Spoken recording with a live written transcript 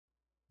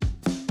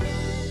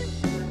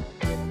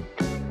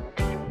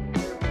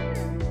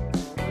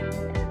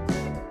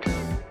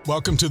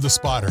Welcome to The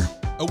Spotter,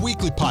 a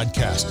weekly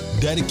podcast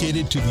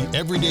dedicated to the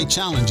everyday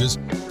challenges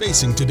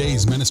facing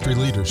today's ministry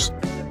leaders.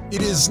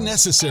 It is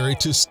necessary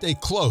to stay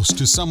close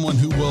to someone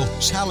who will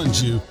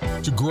challenge you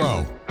to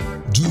grow,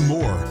 do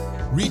more,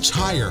 reach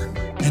higher,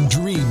 and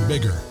dream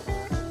bigger.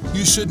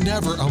 You should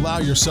never allow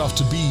yourself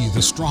to be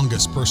the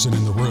strongest person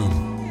in the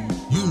room.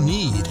 You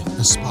need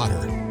a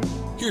spotter.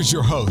 Here's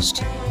your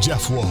host,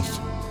 Jeff Wolf.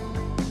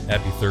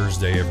 Happy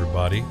Thursday,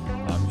 everybody.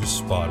 I'm your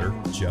spotter,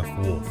 Jeff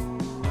Wolf.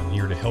 I'm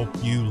here to help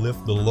you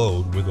lift the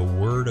load with a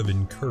word of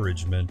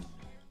encouragement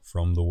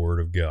from the Word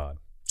of God.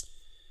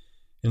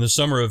 In the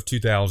summer of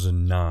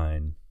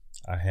 2009,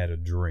 I had a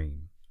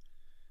dream.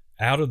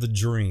 Out of the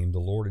dream, the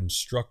Lord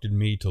instructed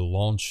me to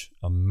launch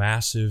a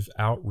massive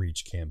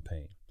outreach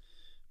campaign,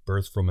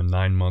 birthed from a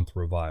 9-month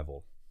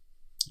revival.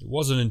 It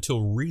wasn't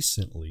until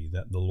recently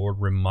that the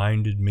Lord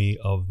reminded me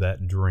of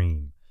that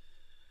dream.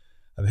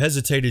 I've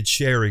hesitated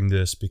sharing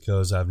this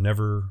because I've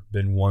never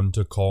been one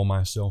to call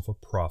myself a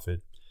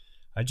prophet.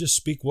 I just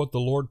speak what the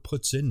Lord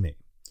puts in me.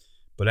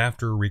 But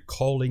after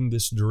recalling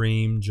this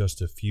dream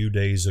just a few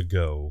days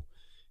ago,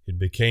 it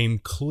became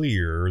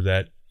clear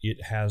that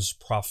it has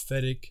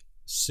prophetic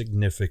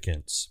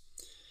significance.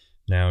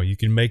 Now, you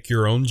can make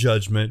your own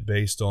judgment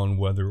based on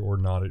whether or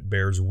not it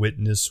bears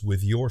witness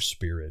with your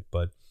spirit,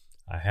 but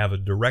I have a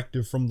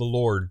directive from the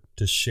Lord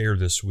to share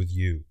this with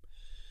you.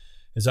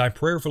 As I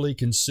prayerfully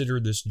consider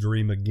this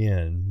dream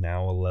again,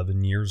 now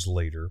 11 years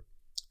later,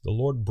 the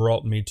Lord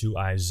brought me to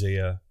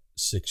Isaiah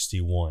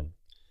 61.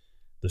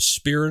 The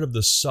Spirit of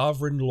the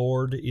Sovereign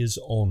Lord is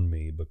on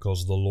me,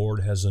 because the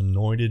Lord has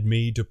anointed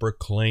me to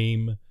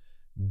proclaim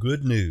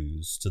good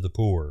news to the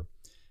poor.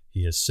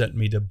 He has sent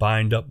me to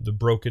bind up the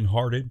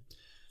brokenhearted,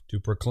 to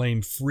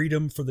proclaim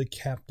freedom for the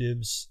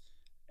captives,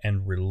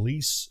 and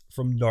release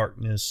from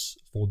darkness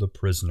for the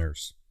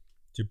prisoners,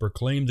 to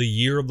proclaim the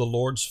year of the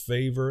Lord's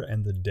favor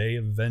and the day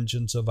of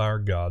vengeance of our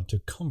God, to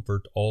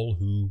comfort all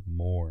who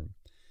mourn,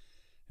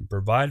 and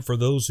provide for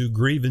those who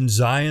grieve in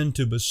Zion,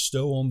 to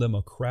bestow on them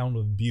a crown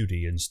of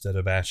beauty instead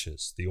of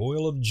ashes, the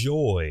oil of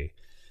joy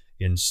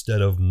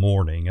instead of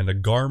mourning, and a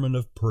garment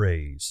of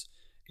praise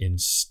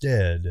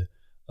instead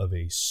of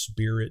a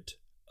spirit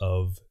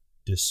of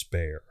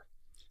despair.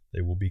 They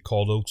will be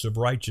called oaks of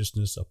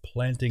righteousness, a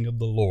planting of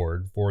the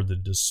Lord, for the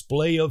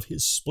display of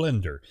His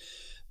splendor.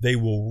 They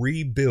will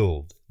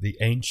rebuild the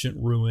ancient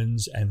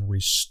ruins and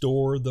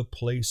restore the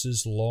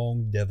places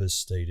long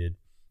devastated.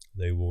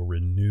 They will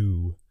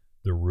renew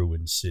the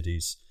ruined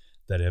cities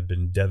that have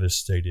been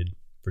devastated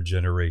for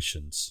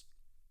generations.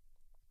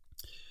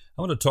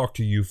 I want to talk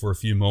to you for a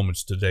few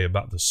moments today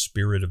about the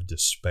spirit of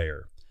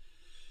despair.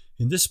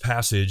 In this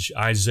passage,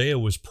 Isaiah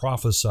was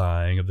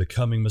prophesying of the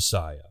coming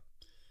Messiah.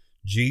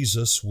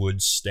 Jesus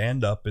would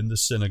stand up in the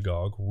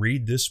synagogue,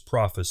 read this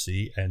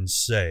prophecy, and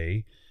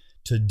say,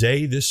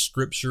 "Today this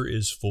scripture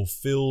is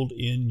fulfilled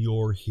in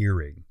your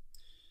hearing,"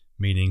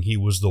 meaning he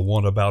was the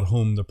one about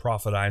whom the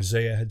prophet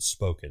Isaiah had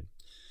spoken.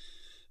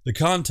 The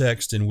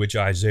context in which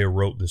Isaiah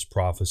wrote this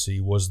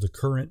prophecy was the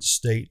current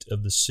state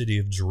of the city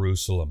of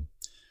Jerusalem.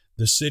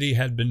 The city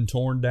had been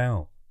torn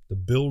down. The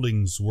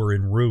buildings were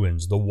in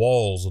ruins. The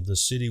walls of the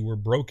city were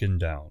broken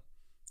down.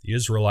 The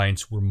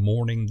Israelites were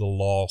mourning the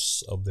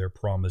loss of their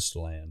promised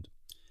land.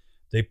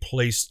 They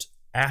placed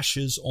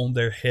ashes on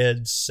their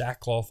heads,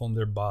 sackcloth on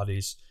their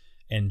bodies,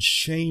 and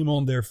shame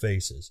on their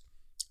faces.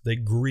 They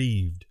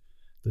grieved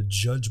the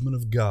judgment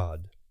of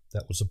God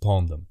that was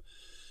upon them.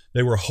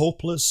 They were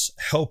hopeless,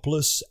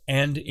 helpless,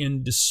 and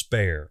in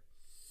despair.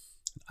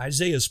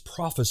 Isaiah's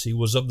prophecy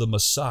was of the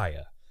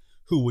Messiah,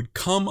 who would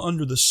come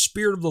under the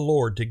Spirit of the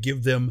Lord to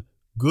give them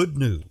good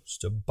news,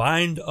 to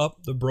bind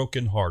up the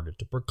brokenhearted,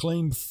 to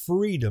proclaim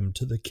freedom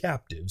to the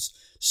captives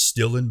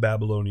still in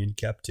Babylonian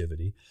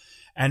captivity,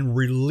 and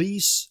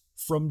release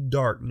from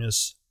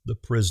darkness the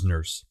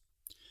prisoners.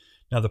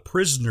 Now, the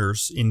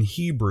prisoners in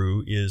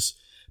Hebrew is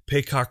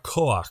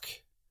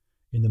pekakoach.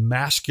 In the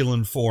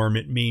masculine form,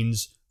 it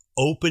means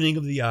opening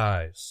of the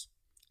eyes.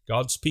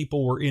 God's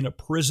people were in a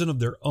prison of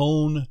their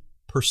own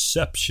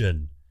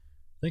perception.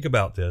 Think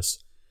about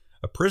this.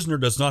 A prisoner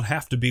does not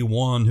have to be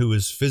one who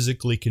is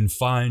physically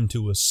confined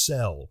to a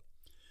cell,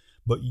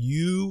 but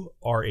you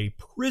are a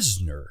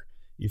prisoner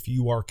if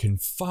you are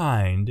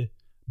confined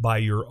by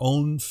your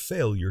own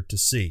failure to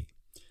see.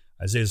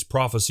 Isaiah's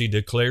prophecy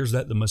declares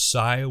that the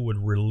Messiah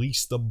would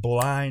release the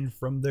blind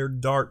from their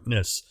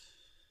darkness.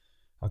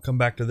 I'll come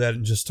back to that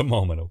in just a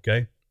moment,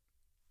 okay?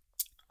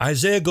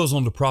 Isaiah goes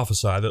on to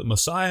prophesy that the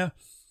Messiah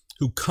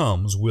who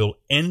comes will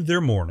end their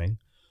mourning,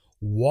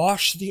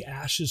 wash the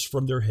ashes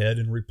from their head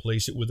and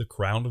replace it with a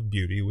crown of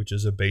beauty, which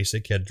is a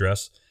basic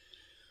headdress,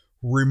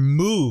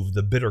 remove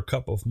the bitter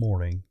cup of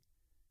mourning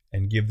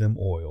and give them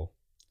oil,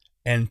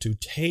 and to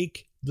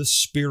take the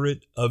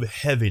spirit of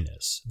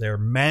heaviness, their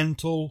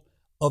mantle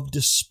of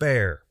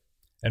despair,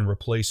 and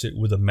replace it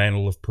with a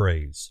mantle of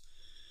praise.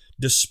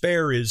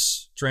 Despair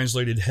is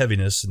translated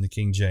heaviness in the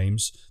King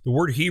James. The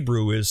word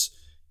Hebrew is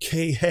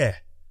keheh,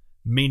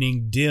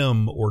 meaning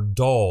dim or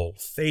dull,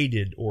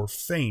 faded or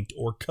faint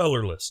or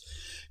colorless.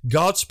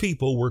 God's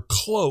people were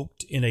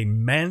cloaked in a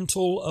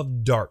mantle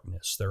of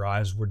darkness. Their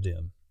eyes were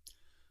dim.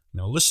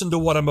 Now listen to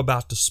what I'm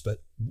about to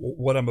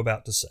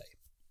say.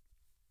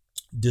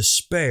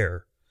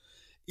 Despair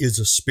is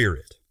a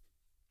spirit.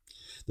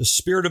 The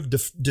spirit of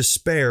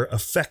despair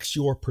affects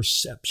your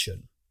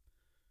perception.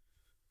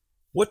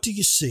 What do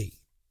you see?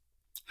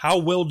 How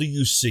well do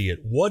you see it?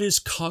 What is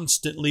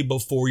constantly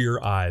before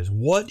your eyes?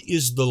 What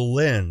is the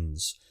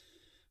lens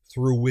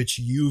through which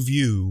you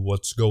view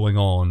what's going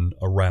on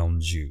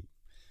around you?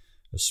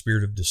 A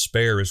spirit of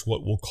despair is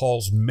what will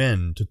cause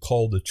men to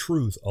call the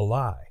truth a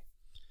lie.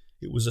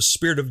 It was a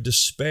spirit of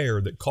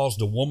despair that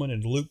caused a woman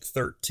in Luke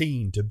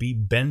 13 to be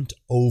bent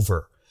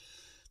over.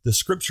 The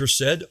scripture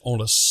said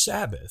on a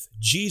Sabbath,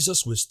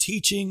 Jesus was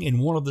teaching in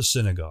one of the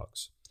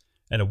synagogues,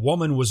 and a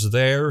woman was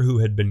there who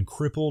had been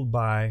crippled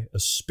by a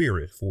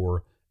spirit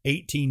for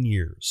 18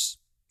 years.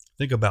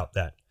 Think about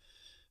that.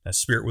 That's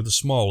spirit with a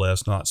small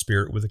s, not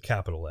spirit with a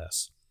capital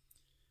S.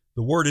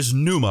 The word is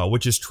pneuma,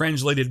 which is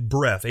translated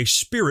breath. A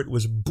spirit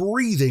was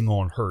breathing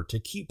on her to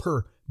keep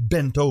her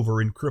bent over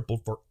and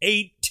crippled for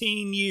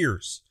 18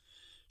 years.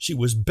 She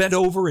was bent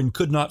over and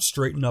could not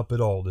straighten up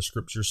at all, the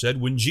scripture said.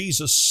 When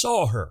Jesus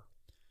saw her,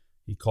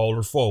 he called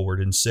her forward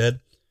and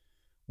said,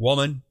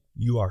 "Woman,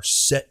 you are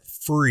set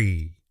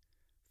free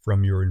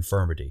from your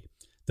infirmity."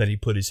 Then he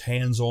put his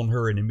hands on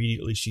her, and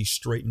immediately she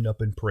straightened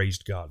up and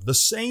praised God. The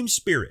same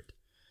spirit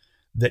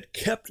that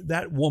kept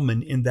that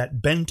woman in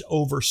that bent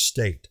over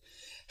state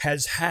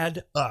has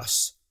had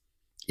us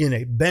in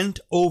a bent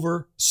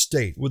over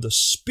state with a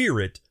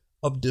spirit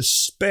of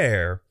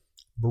despair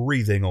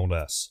breathing on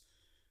us.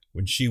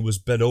 When she was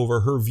bent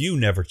over, her view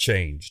never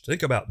changed.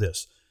 Think about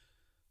this.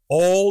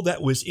 All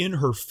that was in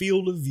her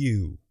field of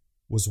view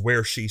was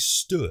where she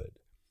stood.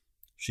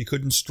 She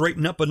couldn't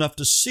straighten up enough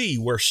to see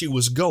where she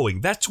was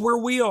going. That's where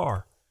we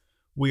are.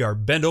 We are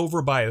bent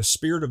over by a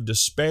spirit of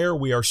despair.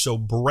 We are so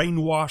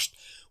brainwashed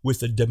with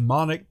the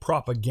demonic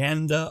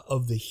propaganda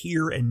of the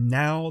here and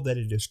now that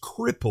it has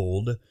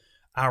crippled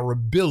our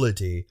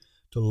ability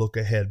to look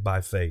ahead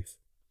by faith.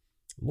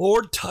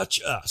 Lord,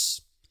 touch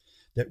us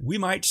that we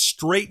might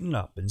straighten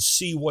up and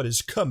see what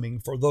is coming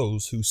for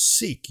those who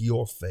seek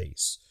your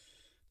face.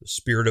 The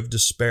spirit of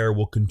despair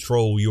will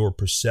control your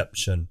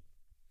perception.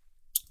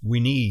 We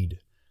need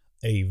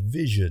a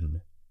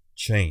vision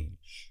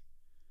change.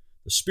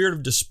 The spirit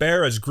of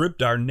despair has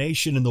gripped our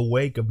nation in the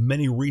wake of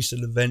many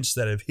recent events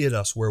that have hit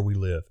us where we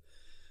live.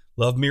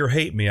 Love me or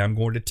hate me, I'm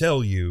going to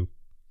tell you,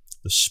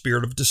 the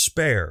spirit of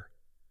despair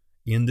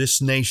in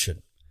this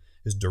nation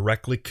is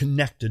directly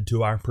connected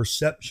to our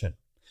perception.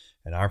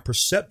 And our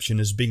perception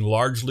is being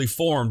largely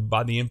formed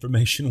by the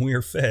information we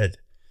are fed.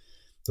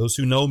 Those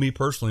who know me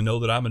personally know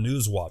that I'm a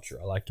news watcher.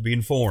 I like to be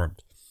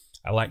informed.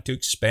 I like to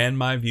expand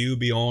my view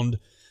beyond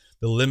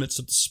the limits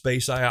of the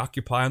space I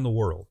occupy in the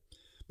world.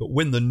 But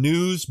when the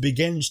news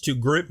begins to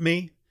grip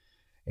me,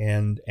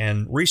 and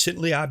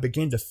recently I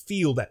began to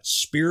feel that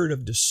spirit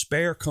of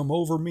despair come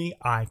over me,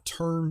 I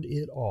turned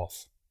it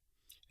off.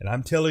 And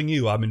I'm telling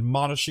you, I'm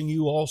admonishing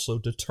you also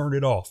to turn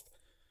it off.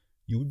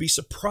 You would be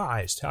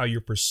surprised how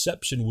your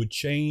perception would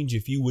change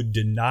if you would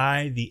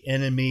deny the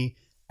enemy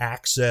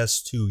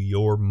access to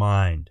your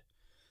mind.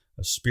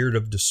 A spirit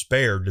of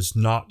despair does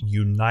not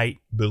unite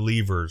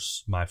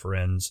believers, my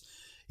friends.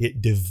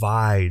 It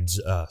divides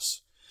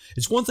us.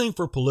 It's one thing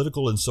for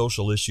political and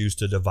social issues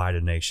to divide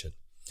a nation,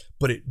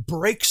 but it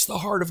breaks the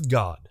heart of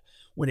God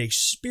when a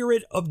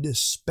spirit of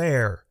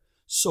despair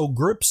so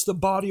grips the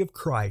body of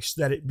Christ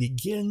that it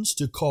begins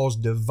to cause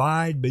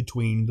divide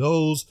between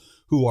those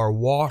who are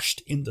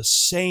washed in the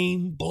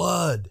same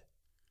blood.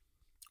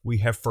 We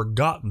have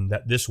forgotten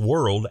that this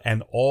world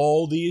and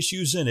all the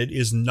issues in it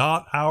is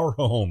not our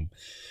home,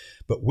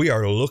 but we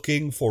are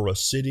looking for a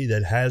city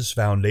that has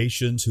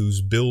foundations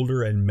whose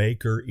builder and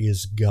maker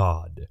is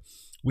God.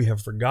 We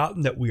have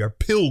forgotten that we are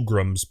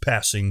pilgrims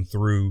passing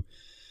through,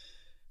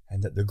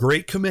 and that the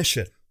Great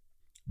Commission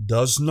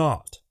does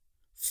not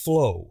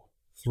flow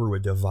through a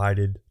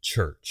divided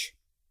church.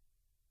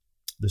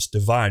 This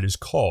divide is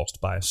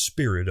caused by a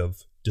spirit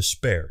of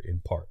despair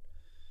in part.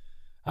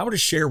 I want to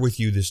share with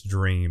you this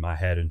dream I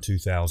had in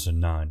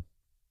 2009.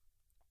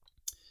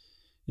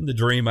 In the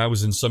dream, I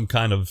was in some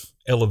kind of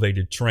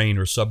elevated train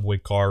or subway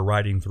car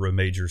riding through a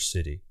major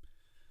city.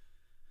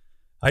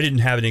 I didn't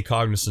have any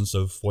cognizance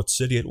of what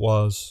city it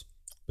was,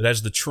 but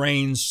as the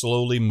train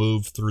slowly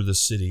moved through the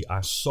city,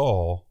 I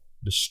saw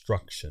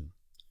destruction.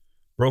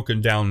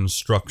 Broken down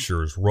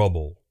structures,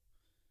 rubble,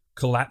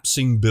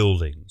 collapsing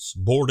buildings,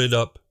 boarded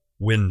up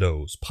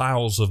windows,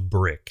 piles of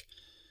brick,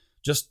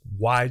 just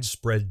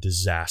widespread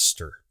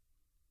disaster.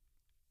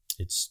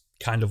 It's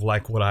kind of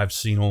like what I've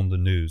seen on the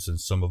news in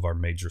some of our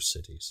major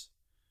cities.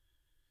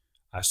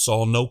 I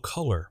saw no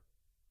color.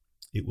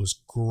 It was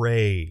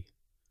gray,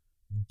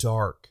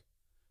 dark,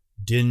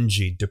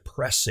 dingy,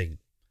 depressing,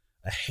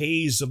 a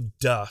haze of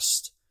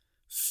dust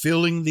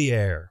filling the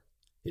air.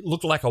 It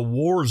looked like a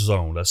war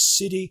zone, a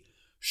city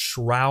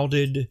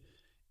shrouded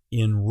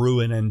in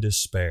ruin and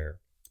despair.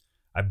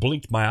 I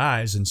blinked my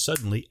eyes and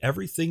suddenly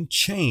everything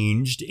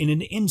changed in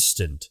an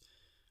instant.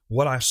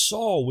 What I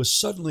saw was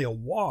suddenly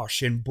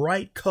awash in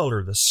bright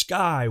color. The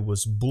sky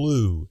was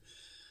blue.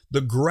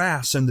 The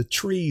grass and the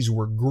trees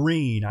were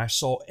green. I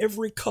saw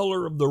every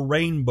color of the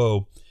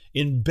rainbow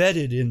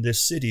embedded in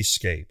this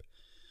cityscape.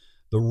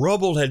 The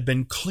rubble had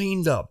been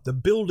cleaned up. The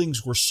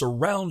buildings were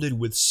surrounded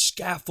with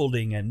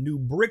scaffolding and new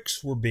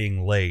bricks were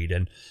being laid.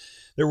 And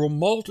there were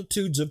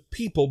multitudes of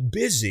people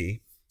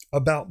busy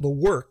about the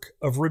work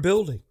of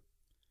rebuilding.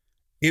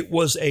 It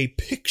was a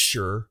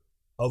picture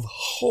of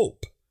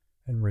hope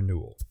and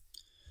renewal.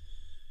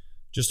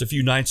 Just a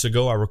few nights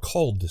ago, I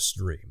recalled this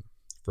dream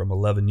from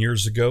 11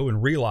 years ago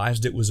and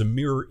realized it was a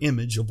mirror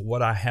image of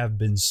what I have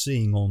been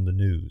seeing on the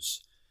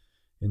news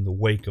in the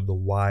wake of the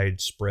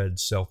widespread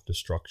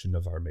self-destruction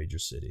of our major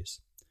cities.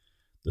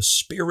 The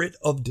spirit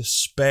of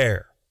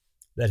despair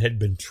that had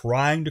been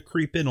trying to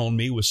creep in on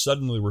me was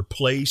suddenly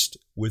replaced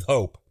with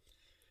hope.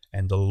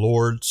 And the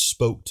Lord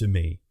spoke to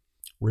me,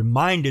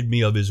 reminded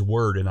me of His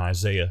word in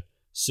Isaiah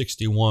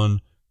 61,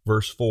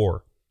 verse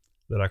 4,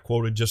 that I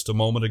quoted just a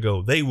moment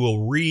ago. They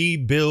will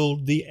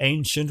rebuild the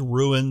ancient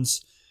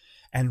ruins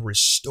and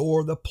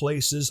restore the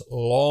places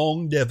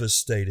long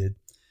devastated.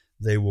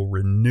 They will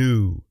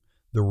renew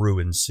the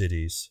ruined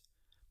cities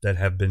that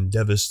have been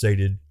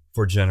devastated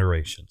for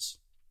generations.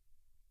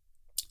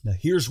 Now,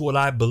 here's what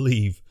I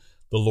believe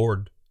the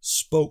Lord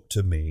spoke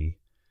to me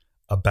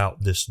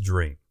about this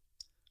dream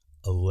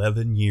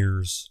 11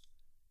 years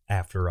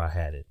after I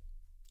had it.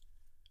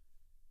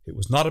 It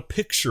was not a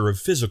picture of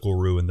physical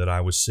ruin that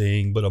I was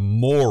seeing, but a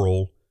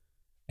moral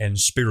and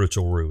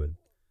spiritual ruin.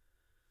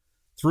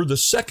 Through the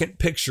second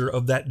picture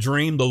of that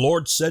dream, the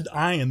Lord said,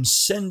 I am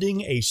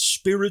sending a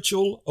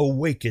spiritual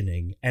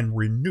awakening and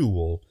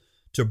renewal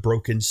to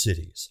broken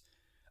cities.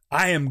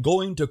 I am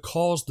going to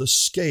cause the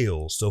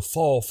scales to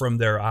fall from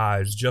their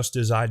eyes, just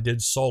as I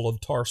did Saul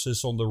of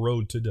Tarsus on the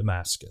road to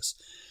Damascus.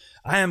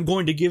 I am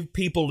going to give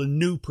people a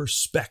new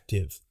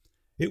perspective.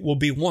 It will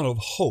be one of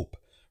hope,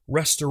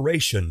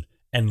 restoration,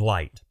 and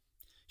light.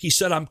 He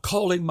said, I'm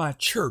calling my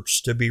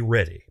church to be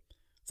ready.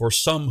 For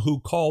some who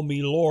call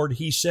me Lord,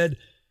 He said,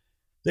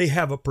 they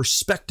have a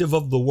perspective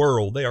of the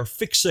world. They are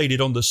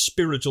fixated on the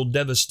spiritual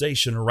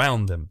devastation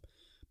around them.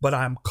 But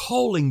I'm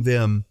calling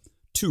them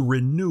to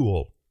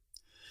renewal.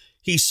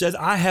 He said,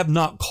 I have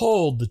not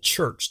called the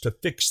church to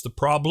fix the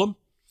problem,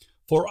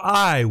 for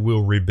I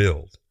will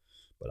rebuild.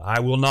 But I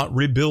will not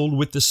rebuild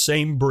with the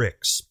same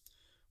bricks.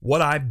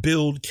 What I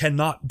build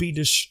cannot be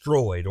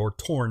destroyed or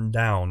torn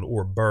down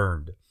or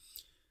burned.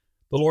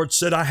 The Lord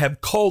said, I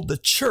have called the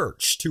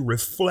church to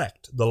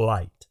reflect the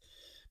light.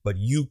 But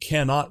you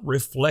cannot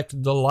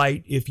reflect the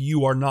light if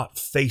you are not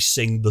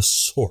facing the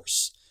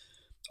source.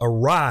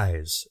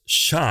 Arise,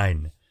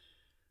 shine,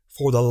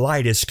 for the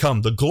light is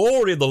come. The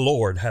glory of the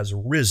Lord has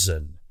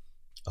risen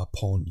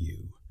upon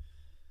you.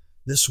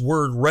 This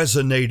word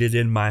resonated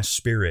in my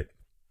spirit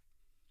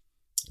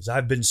as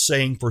I've been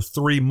saying for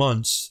 3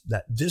 months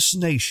that this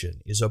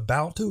nation is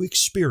about to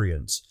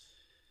experience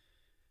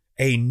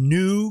a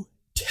New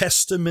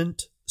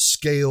Testament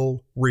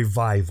scale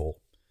revival,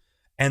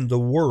 and the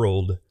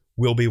world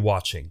will be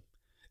watching.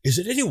 Is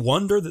it any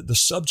wonder that the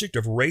subject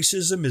of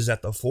racism is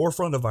at the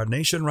forefront of our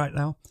nation right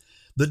now?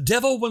 The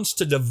devil wants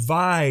to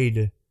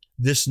divide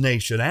this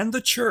nation and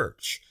the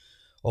church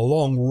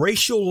along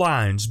racial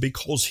lines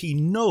because he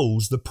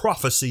knows the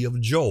prophecy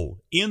of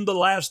Joel. In the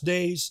last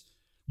days,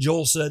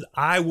 Joel said,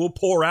 I will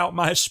pour out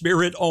my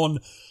spirit on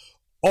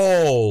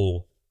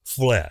all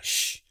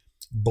flesh.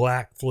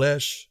 Black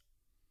flesh,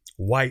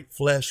 white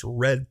flesh,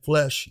 red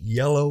flesh,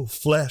 yellow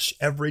flesh,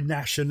 every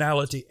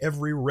nationality,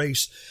 every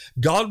race.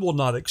 God will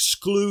not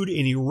exclude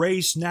any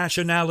race,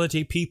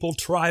 nationality, people,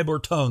 tribe, or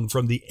tongue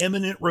from the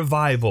imminent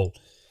revival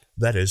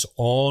that is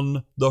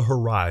on the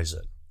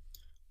horizon.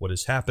 What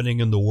is happening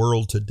in the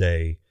world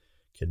today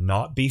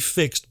cannot be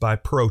fixed by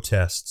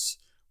protests,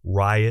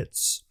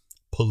 riots,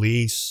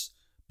 police,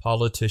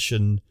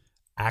 politician,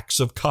 acts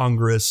of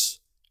Congress,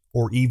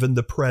 or even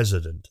the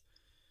president.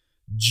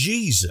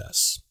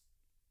 Jesus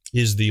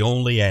is the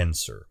only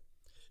answer.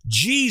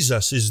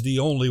 Jesus is the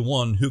only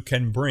one who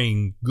can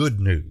bring good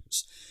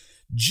news.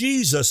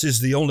 Jesus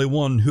is the only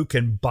one who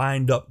can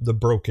bind up the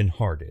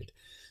brokenhearted.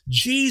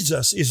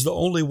 Jesus is the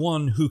only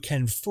one who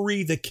can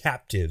free the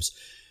captives.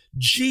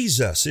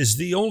 Jesus is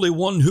the only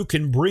one who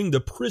can bring the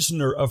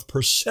prisoner of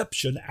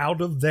perception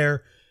out of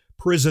their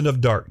prison of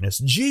darkness.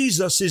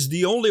 Jesus is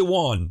the only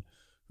one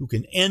who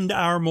can end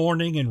our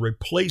mourning and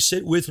replace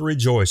it with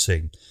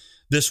rejoicing.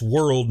 This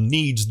world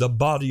needs the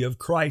body of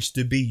Christ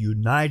to be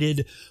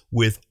united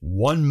with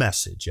one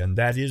message, and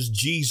that is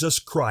Jesus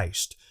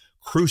Christ,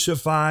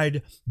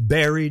 crucified,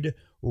 buried,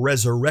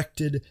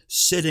 resurrected,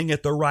 sitting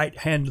at the right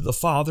hand of the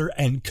Father,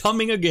 and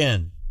coming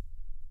again.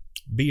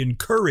 Be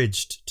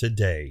encouraged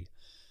today.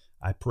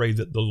 I pray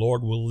that the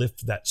Lord will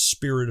lift that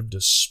spirit of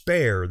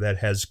despair that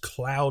has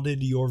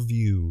clouded your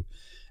view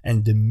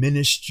and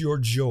diminished your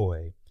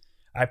joy.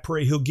 I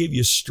pray He'll give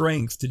you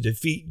strength to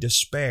defeat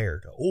despair,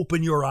 to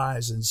open your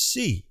eyes and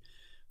see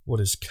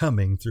what is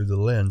coming through the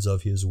lens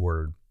of His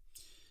Word.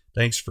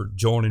 Thanks for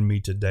joining me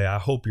today. I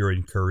hope you're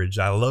encouraged.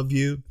 I love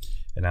you,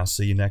 and I'll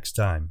see you next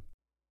time.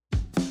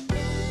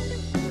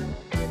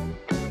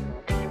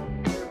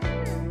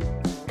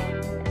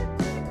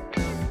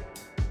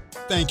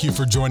 Thank you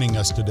for joining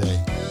us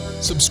today.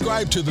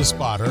 Subscribe to The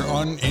Spotter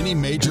on any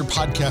major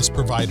podcast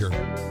provider.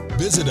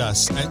 Visit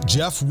us at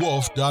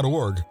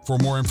jeffwolf.org for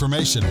more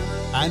information,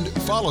 and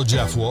follow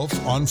Jeff Wolf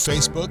on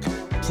Facebook,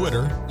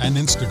 Twitter, and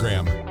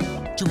Instagram.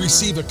 To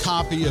receive a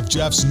copy of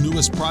Jeff's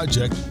newest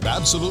project,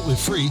 absolutely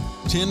free,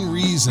 10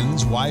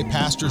 Reasons Why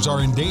Pastors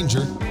Are in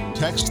Danger,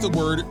 text the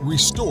word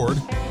RESTORED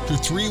to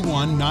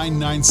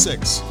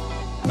 31996.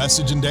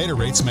 Message and data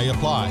rates may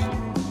apply.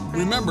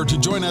 Remember to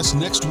join us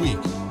next week.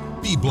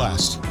 Be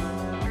blessed.